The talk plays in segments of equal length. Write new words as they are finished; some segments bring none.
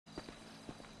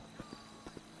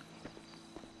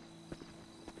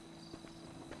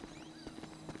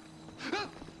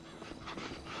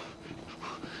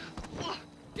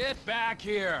Get back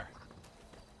here!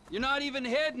 You're not even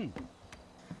hidden!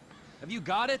 Have you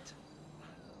got it?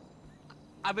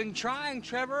 I've been trying,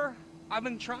 Trevor. I've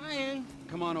been trying.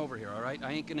 Come on over here, all right?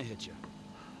 I ain't gonna hit you.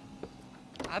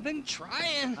 I've been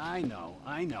trying. I know,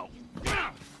 I know.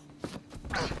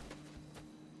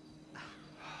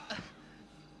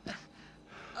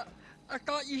 I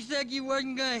thought you said you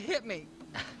wasn't gonna hit me.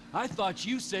 I thought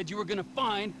you said you were gonna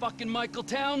find fucking Michael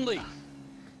Townley.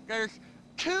 There's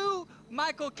 2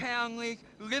 Michael Townleys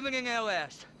living in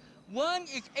LS. One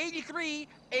is 83,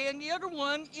 and the other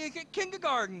one is at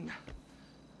kindergarten.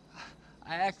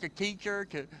 I asked the teacher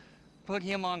to put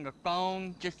him on the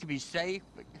phone just to be safe,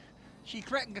 but she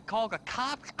threatened to call the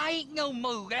cops. I ain't no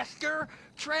molester,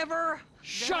 Trevor.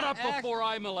 Shut up before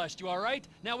I molest you, all right?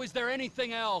 Now, is there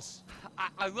anything else?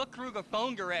 I looked through the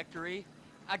phone directory.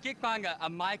 I did find a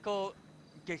Michael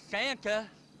DeSanta,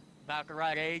 about the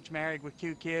right age, married with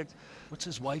 2 kids. What's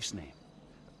his wife's name?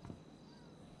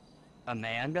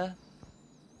 Amanda?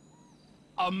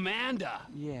 Amanda?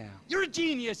 Yeah. You're a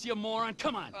genius, you moron.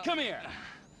 Come on, come here.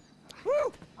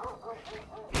 Woo!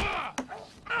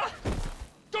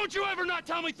 Don't you ever not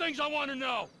tell me things I want to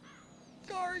know!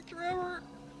 Sorry, Trevor.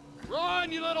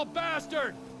 Run, you little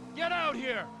bastard! Get out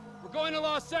here! We're going to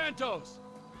Los Santos.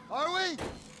 Are we?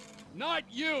 Not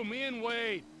you, me and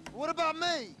Wade. What about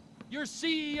me? You're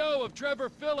CEO of Trevor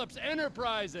Philips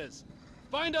Enterprises.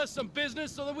 Find us some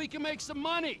business so that we can make some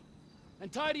money.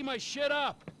 And tidy my shit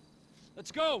up.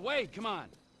 Let's go, Wade, come on.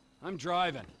 I'm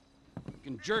driving. You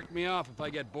can jerk me off if I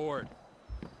get bored.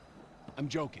 I'm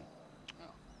joking.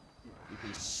 You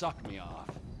can suck me off.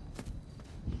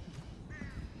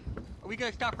 Are we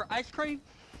gonna stop for ice cream?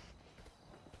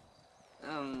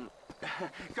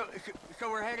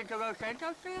 So we're headed to Los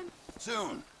Santos then?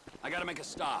 Soon. I gotta make a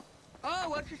stop. Oh,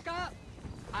 what's your stop?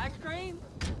 Ice cream?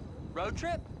 Road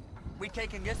trip? We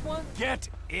taking this one? Get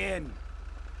in!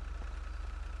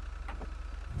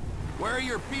 Where are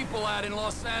your people at in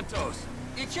Los Santos?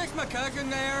 It's just my cousin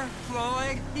there,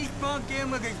 Floyd. He's bunked in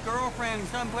with his girlfriend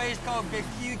someplace called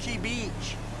Vespucci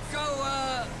Beach. So,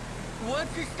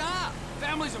 what's your stop?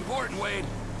 Family's important, Wade.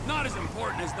 Not as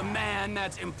important as the man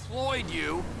that's employed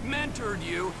you, mentored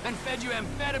you, and fed you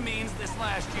amphetamines this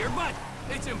last year, but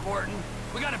it's important.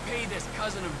 We gotta pay this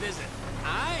cousin a visit.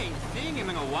 I ain't seen him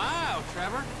in a while,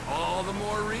 Trevor. All the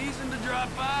more reason to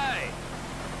drop by.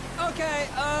 Okay,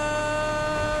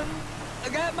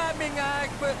 that might be nice,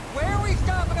 but where are we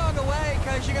stopping on the way?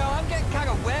 Cause, you know, I'm getting kind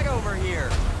of wet over here.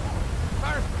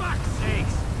 For fuck's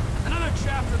sakes! Another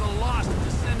chapter of the lost have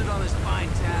descended on this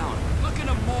fine town. Looking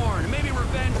to mourn, maybe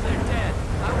revenge their dead.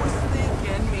 I was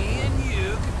thinking me and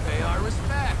you could pay our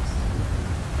respects.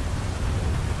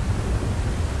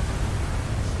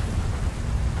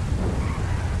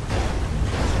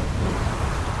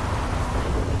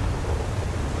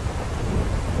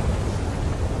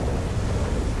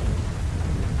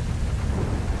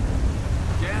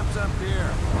 Camp's up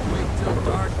here. I'll wait till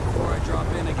dark before I drop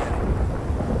in again.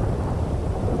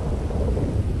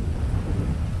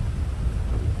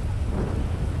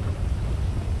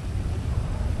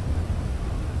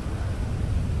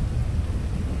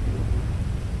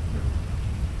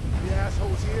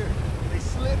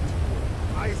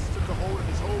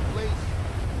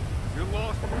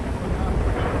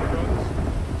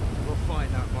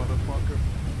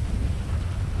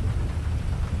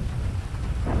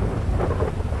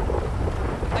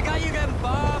 I got you them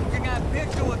bombs and that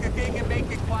pistol with the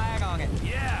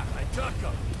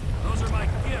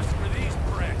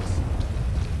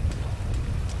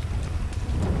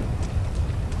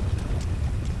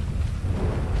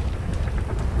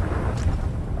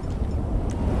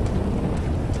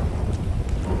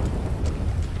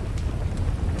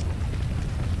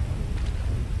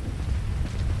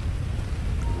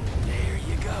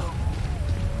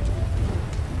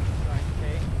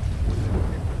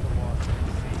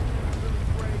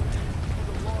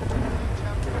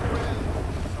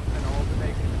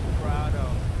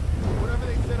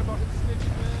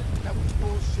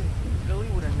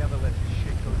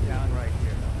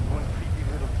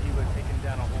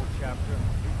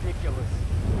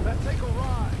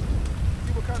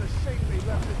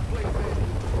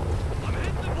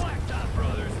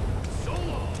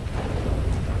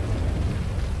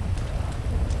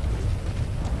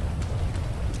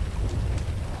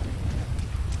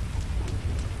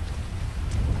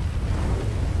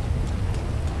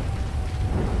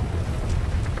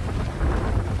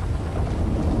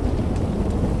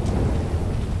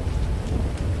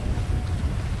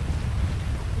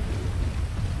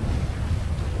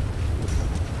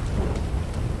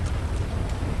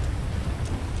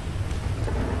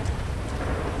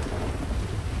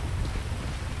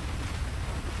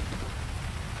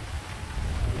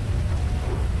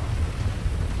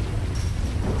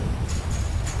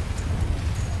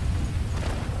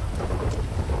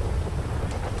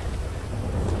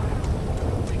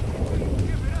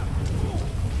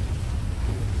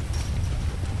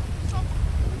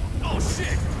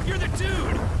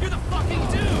You're the fucking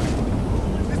dude!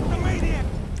 It's the maniac!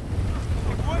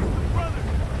 Where's the brother?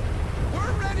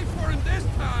 We're ready for him this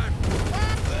time!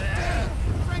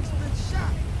 Frank's been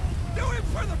shot. Do it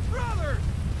for the brothers!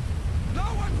 No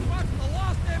one wants the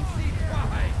lost MC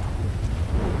twice!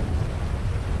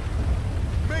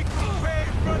 Make me pay,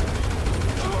 brother!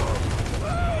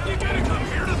 You gonna come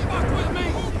here to fuck with me?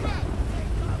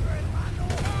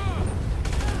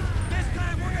 This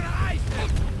time we're gonna ice him!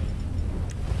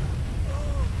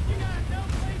 You got no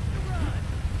place to run!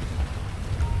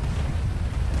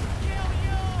 Kill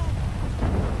you!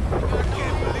 I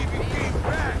can't believe you came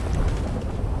back!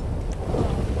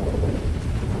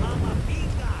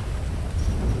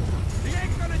 He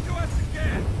ain't gonna do us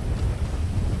again!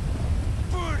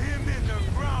 Put him in the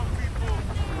ground, people!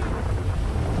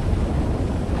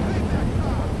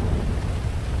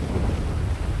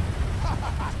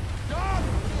 Dog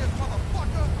is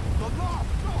motherfucker. The law.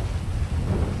 Go.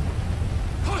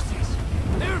 Pussies!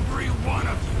 Every one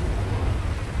of you!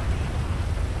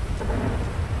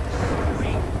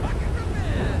 Sweet fucking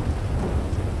revenge!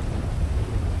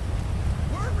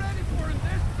 We're ready for him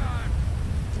this time!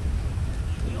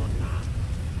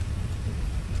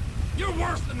 You're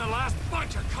worse than the last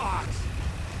bunch of cocks!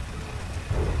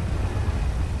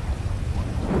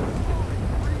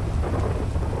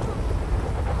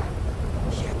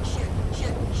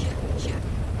 Shit.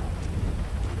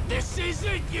 This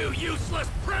isn't you, useless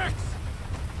pricks!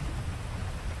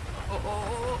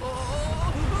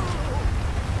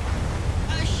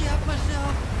 I shot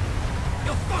myself.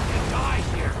 You'll fucking die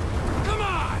here! Come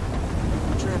on!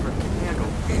 Trevor can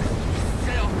handle this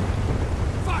himself.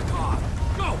 Fuck off!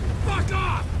 Go! Fuck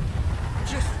off!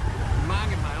 Just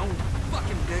minding my own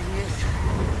fucking business.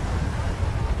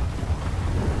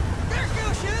 They're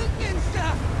still shooting and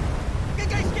stuff. Did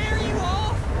they scare you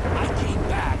off? I came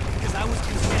back because I was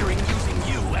considering using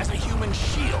you as a human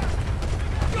shield.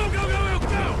 Go, go, go, go,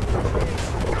 go!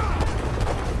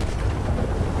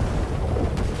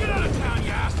 Get out of town,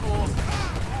 you assholes!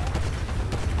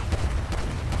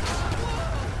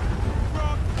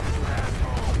 Rock, you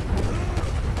asshole!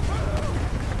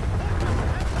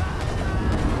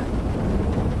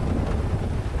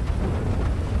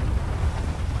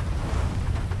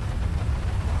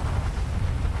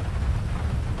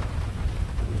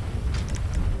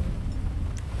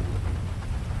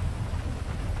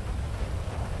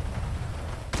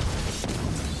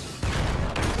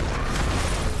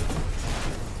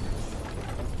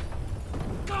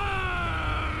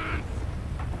 Gone!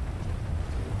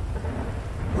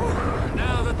 Whew.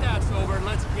 Now that that's over,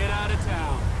 let's get out of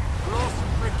town. Los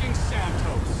freaking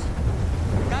Santos.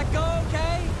 That go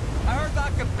okay? I heard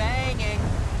lots of banging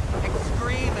and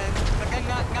screaming, but then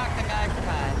not the nice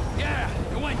kind. Yeah,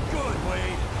 it went good,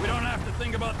 Wade. We don't have to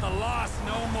think about the loss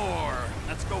no more.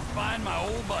 Let's go find my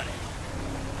old buddy.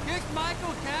 This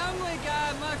Michael Townley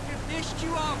guy must have pissed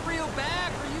you off real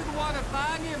bad for you to want to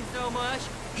find him so much.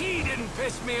 He didn't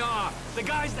piss me off. The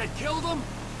guys that killed him,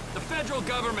 the federal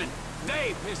government,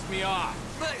 they pissed me off.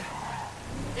 But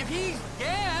if he's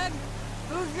dead,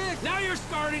 who's this? Now you're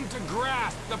starting to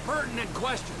grasp the pertinent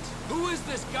questions. Who is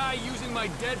this guy using my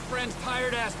dead friend's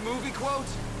tired-ass movie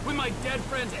quotes? With my dead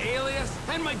friend's alias?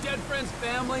 And my dead friend's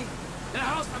family? In a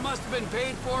house that must have been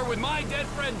paid for with my dead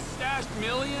friend's stashed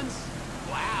millions?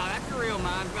 Wow, that's a real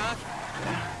mindfuck.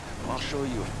 I'll show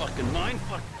you a fucking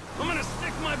mindfuck. I'm gonna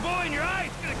stick my boy in your eye.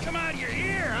 It's gonna come out of your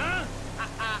ear, huh?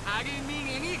 I didn't mean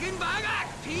anything by that,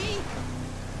 P.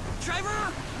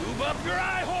 Trevor? Move up your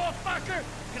eye hole, fucker!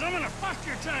 Cause I'm gonna fuck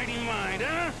your tiny mind,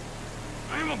 huh?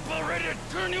 I'm about ready to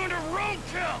turn you into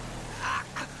roadkill!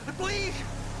 Please,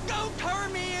 don't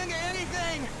turn me into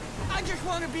anything. I just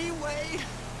want to be Wade.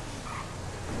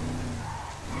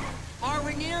 Are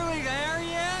we nearly there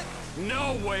yet?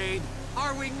 No, Wade.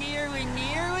 Are we nearly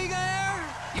there?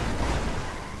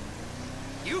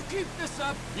 You keep this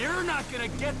up, you're not gonna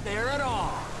get there at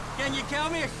all. Can you tell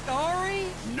me a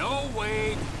story? No,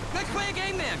 Wade. Let's play a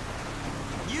game then.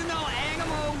 You know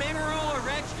animal, mineral, or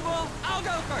vegetable? I'll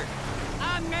go first.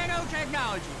 I'm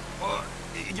nanotechnology.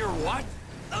 You're what?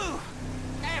 Ooh,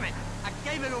 damn it. I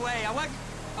gave it away. I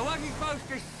wasn't supposed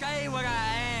to say what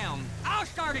I am. I'll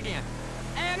start again.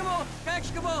 Animal,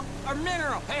 vegetable, or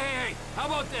mineral? Hey, how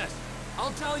about this?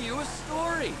 I'll tell you a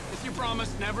story if you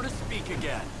promise never to speak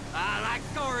again. I like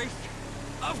stories.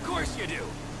 Of course you do.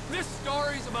 This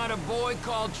story's about a boy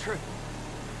called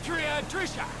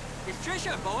Trisha. Is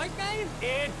Trisha a boy's name?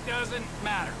 It doesn't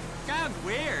matter. Sounds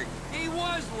weird. He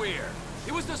was weird.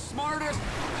 He was the smartest,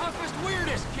 toughest,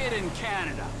 weirdest kid in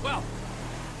Canada. Well,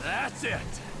 that's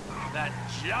it. That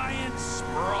giant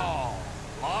sprawl.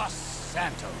 Los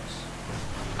Santos.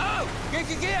 Oh, this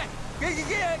is it. This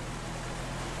is it!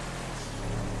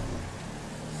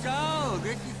 So,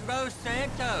 this is Los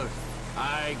Santos.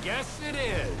 I guess it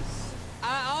is.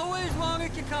 I always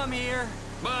wanted to come here.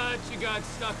 But you got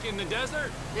stuck in the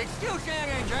desert. It's still San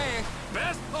Andreas.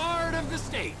 Best part of the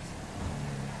state.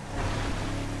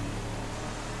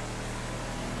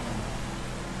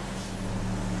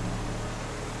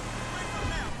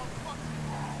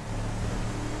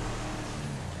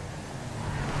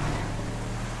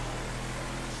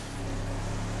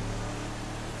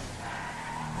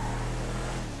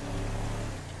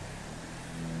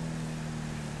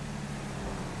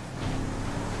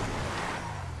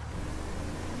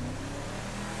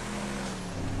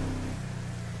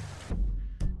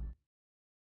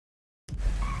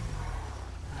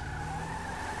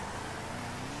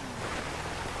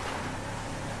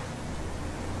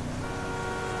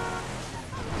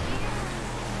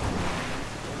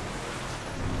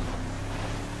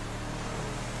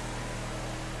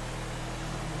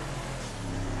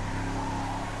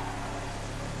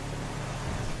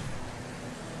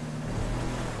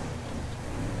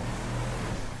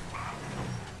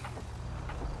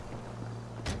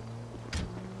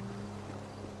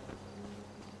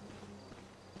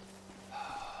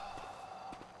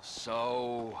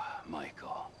 So,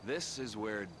 Michael, this is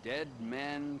where dead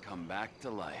men come back to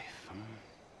life,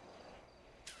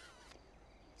 huh?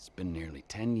 It's been nearly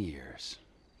 10 years.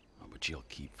 Oh, but you'll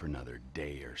keep for another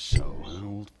day or so, huh,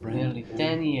 old friend? Nearly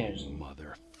 10 years.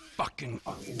 Motherfucking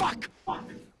fuck!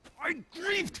 I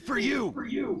grieved for you!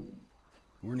 You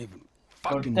weren't even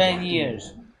fucking For 10 dead.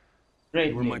 years. Great.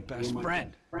 You were my best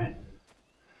friend.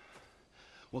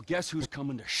 Well, guess who's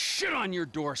coming to shit on your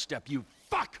doorstep, you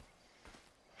fuck!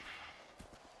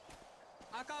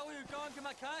 I thought we were going to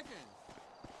my cousin.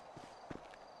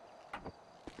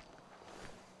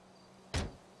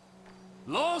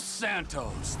 Los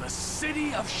Santos, the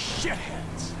city of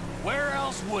shitheads. Where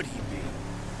else would he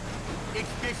be? It's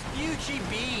Vespucci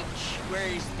Beach where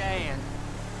he's staying.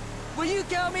 Will you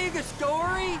tell me the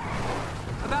story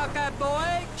about that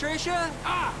boy, Trisha?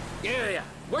 Ah! Yeah.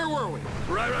 Where were we?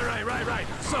 Right.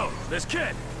 So, this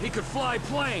kid, he could fly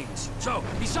planes. So,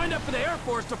 he signed up for the Air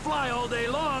Force to fly all day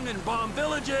long and bomb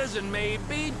villages and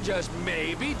maybe, just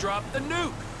maybe, drop the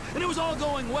nuke. And it was all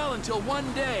going well until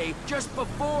one day, just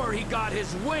before he got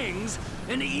his wings,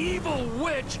 an evil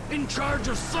witch in charge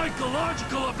of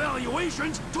psychological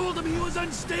evaluations told him he was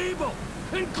unstable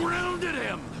and grounded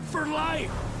him for life.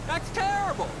 That's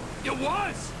terrible. It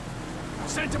was.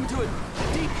 Sent him to a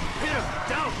deep pit of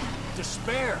doubt,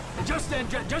 despair. And just then,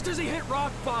 just as he hit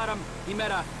rock bottom, he met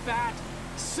a fat,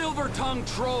 silver-tongued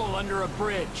troll under a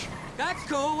bridge. That's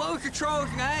cool. What was the troll's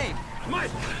name?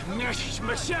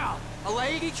 Michelle. A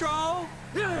lady troll?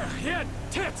 Yeah, he had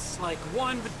tits like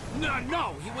one, but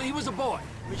no, he was a boy.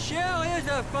 Michelle is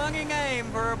a funny name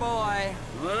for a boy.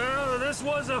 Well, this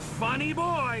was a funny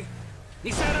boy.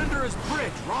 He sat under his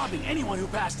bridge, robbing anyone who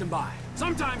passed him by.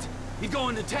 Sometimes he'd go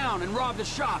into town and rob the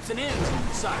shops and inns and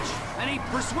such. And he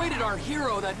persuaded our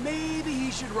hero that maybe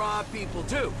he should rob people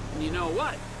too. And you know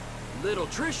what? Little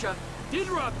Trisha did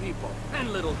rob people,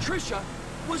 and little Trisha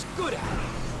was good at it.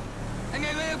 And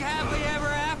they lived happily ever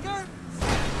after?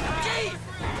 Jeez!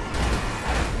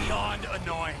 Beyond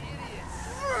annoying.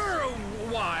 For a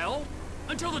while.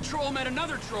 Until the troll met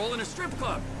another troll in a strip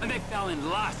club, and they fell in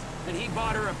lust, and he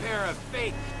bought her a pair of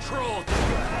fake troll.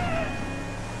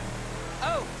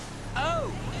 Oh!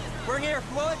 We're near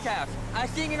Floyd's house. I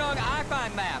seen it on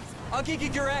iPhone maps. I'll give you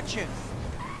directions.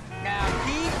 Now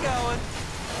keep going.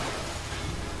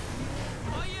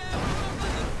 Oh yeah, we're on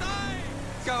the thing!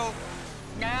 So,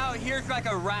 now here's like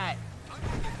a right.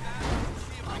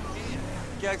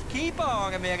 Just keep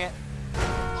on a minute.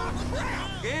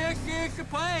 This is the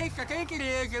place. I think it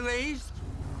is, at least.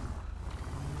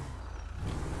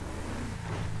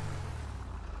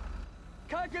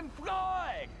 Cousin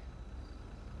Floyd!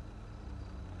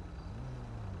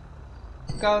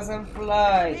 Cousin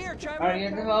Fly, Here, Trevor. are you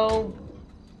at home?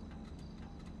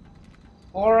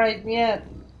 Alright yet.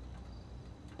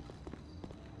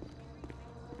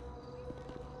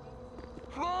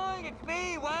 Floyd, it's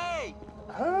me, Wade!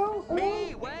 Who?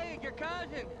 Me, Wade, your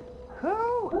cousin!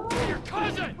 Who? Your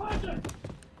cousin!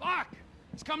 Fuck!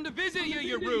 He's come to visit you,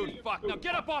 you rude fuck. Now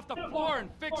get up off the floor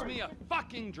and fix me a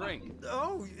fucking drink.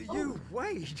 Oh, you,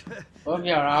 Wade. Of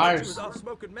your I thought you arse. was off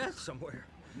smoking meth somewhere.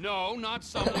 No, not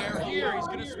somewhere here. He's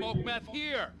gonna smoke meth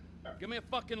here. Give me a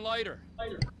fucking lighter.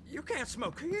 You can't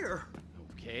smoke here.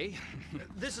 Okay.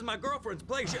 This is my girlfriend's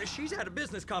place. She's at a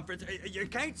business conference. You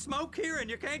can't smoke here and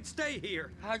you can't stay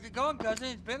here. How's it going, cousin?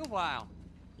 It's been a while.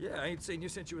 Yeah, I ain't seen you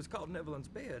since you was caught in Evelyn's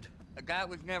bed. That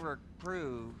was never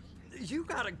proved. You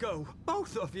gotta go,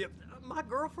 both of you. My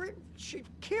girlfriend, she'd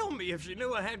kill me if she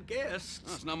knew I had guests.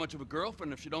 Well, it's not much of a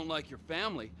girlfriend if you don't like your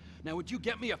family. Now, would you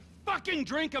get me a fucking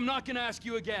drink? I'm not gonna ask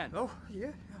you again. Oh, yeah,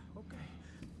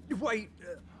 okay. Wait,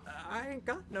 I ain't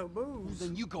got no booze. Well,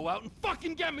 then you go out and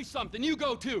fucking get me something. You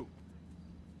go too.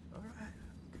 All right,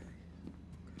 okay.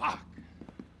 Fuck.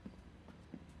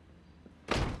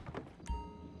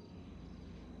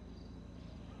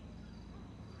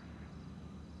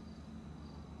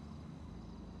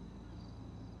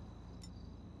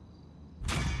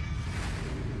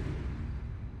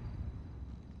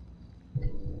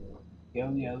 Yo,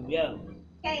 yo, yo.